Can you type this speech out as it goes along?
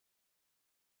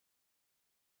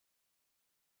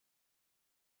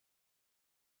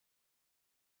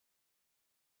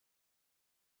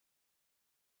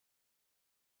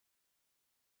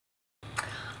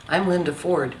I'm Linda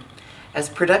Ford. As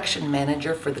production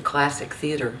manager for the Classic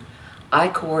Theater, I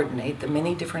coordinate the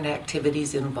many different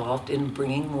activities involved in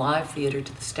bringing live theater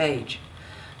to the stage.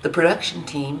 The production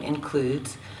team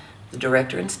includes the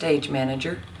director and stage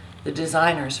manager, the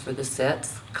designers for the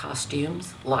sets,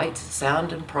 costumes, lights,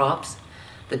 sound, and props,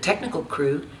 the technical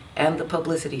crew, and the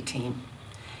publicity team.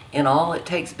 In all, it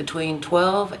takes between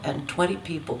 12 and 20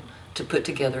 people to put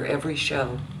together every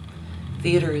show.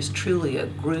 Theater is truly a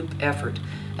group effort,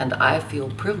 and I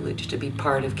feel privileged to be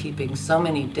part of keeping so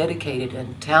many dedicated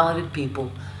and talented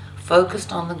people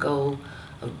focused on the goal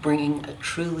of bringing a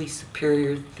truly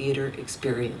superior theater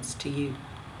experience to you.